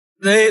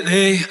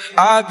Lately,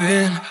 I've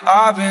been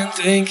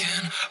thinking,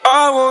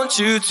 I want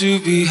you to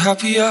be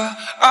happier.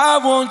 I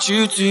want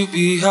you to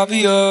be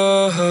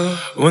happier.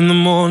 When the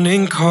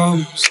morning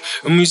comes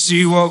and we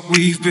see what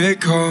we've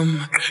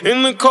become,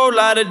 in the cold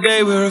light of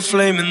day, we're a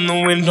flame in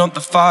the wind, not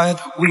the fire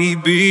that we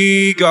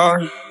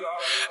begun.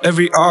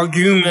 Every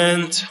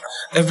argument,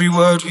 every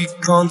word we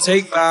can't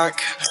take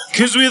back.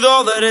 'Cause with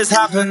all that has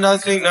happened, I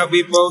think that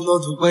we both know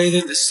the way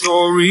that the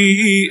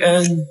story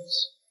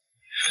ends.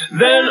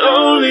 Then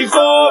only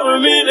for a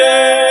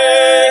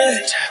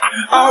minute,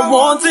 I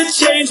want to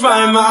change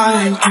my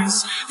mind,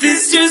 'cause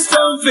this just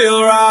don't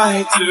feel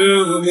right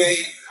to me.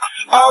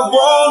 I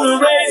wanna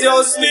raise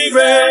your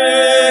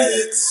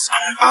spirits,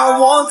 I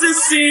want to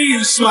see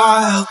you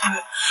smile.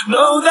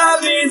 No,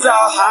 that means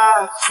I'll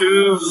have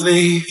to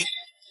leave.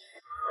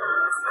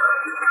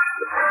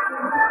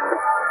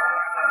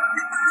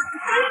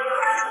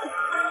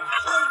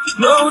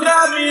 No,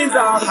 that means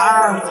I'll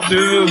have to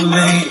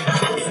leave.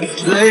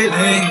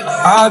 Lately,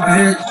 I've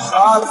been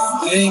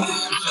thinking,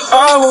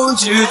 I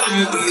want you to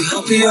be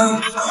happier.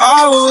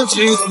 I want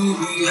you to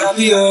be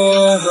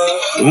happier.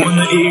 When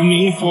the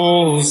evening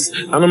falls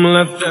and I'm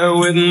left there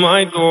with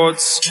my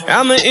thoughts,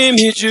 and the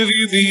image of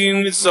you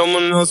being with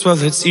someone else,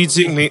 well, it's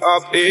eating me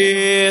up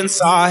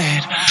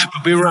inside.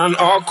 But we ran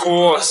our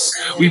course,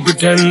 we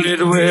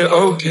pretended we're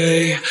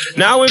okay.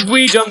 Now if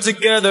we jump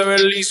together,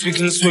 at least we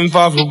can swim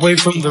far away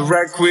from the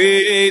wreck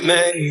we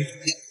made.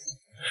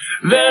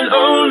 Then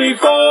only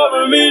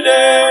for a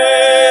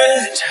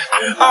minute,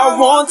 I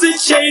want to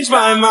change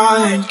my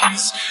mind,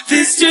 'cause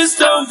this just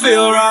don't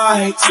feel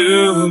right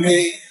to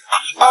me.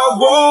 I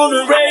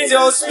wanna raise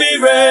your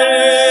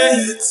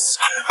spirits,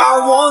 I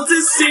want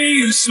to see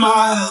you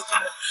smile.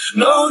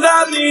 No,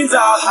 that means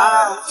I'll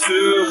have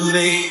to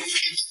leave.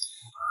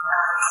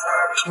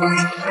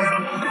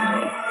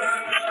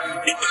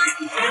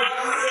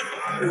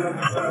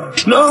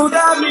 No,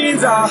 that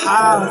means I'll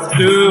have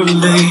to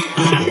leave.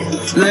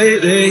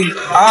 Lately,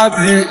 I've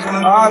been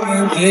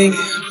thinking,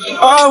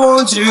 I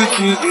want you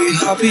to be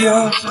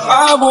happier.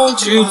 I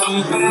want you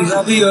to be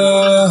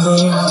happier.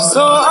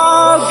 So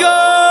I'll go,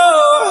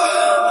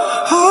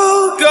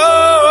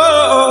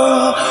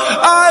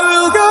 I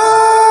will go.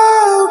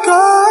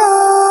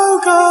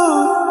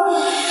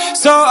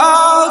 So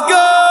I'll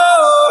go,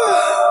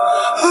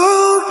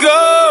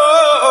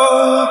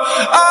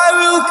 I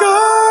will go.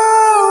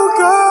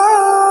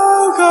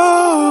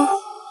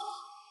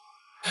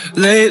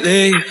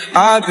 Lately,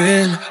 I've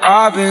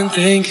been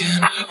thinking,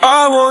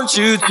 I want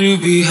you to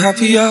be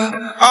happier.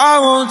 I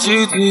want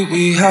you to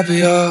be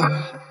happier.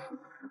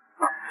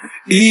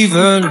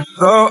 Even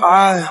though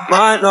I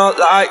might not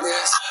like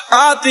this,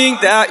 I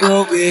think that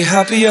you'll be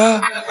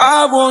happier.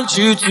 I want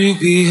you to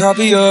be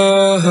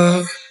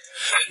happier.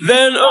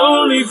 Then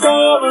only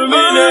for a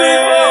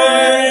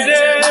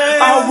minute,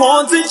 I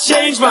want to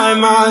change my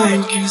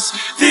mind, 'cause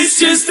this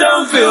just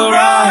don't feel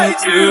right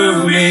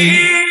to me.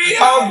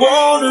 I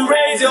wanna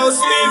raise your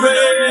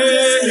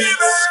spirits,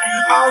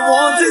 I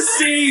want to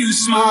see you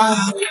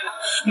smile.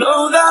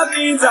 No, that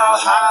means I'll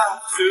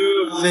have to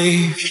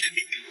leave.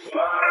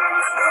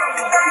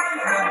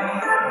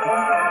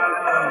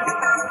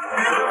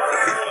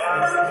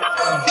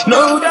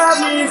 No, that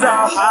means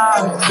I'll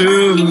have to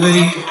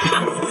leave.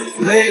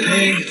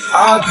 Lately,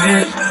 I've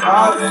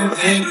been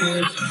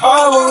thinking,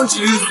 I want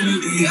you to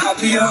be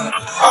happier.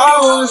 I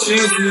want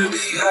you to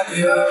be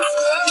happier.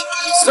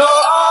 So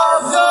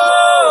I'll go,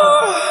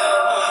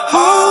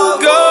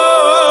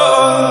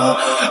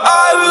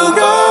 I will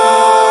go.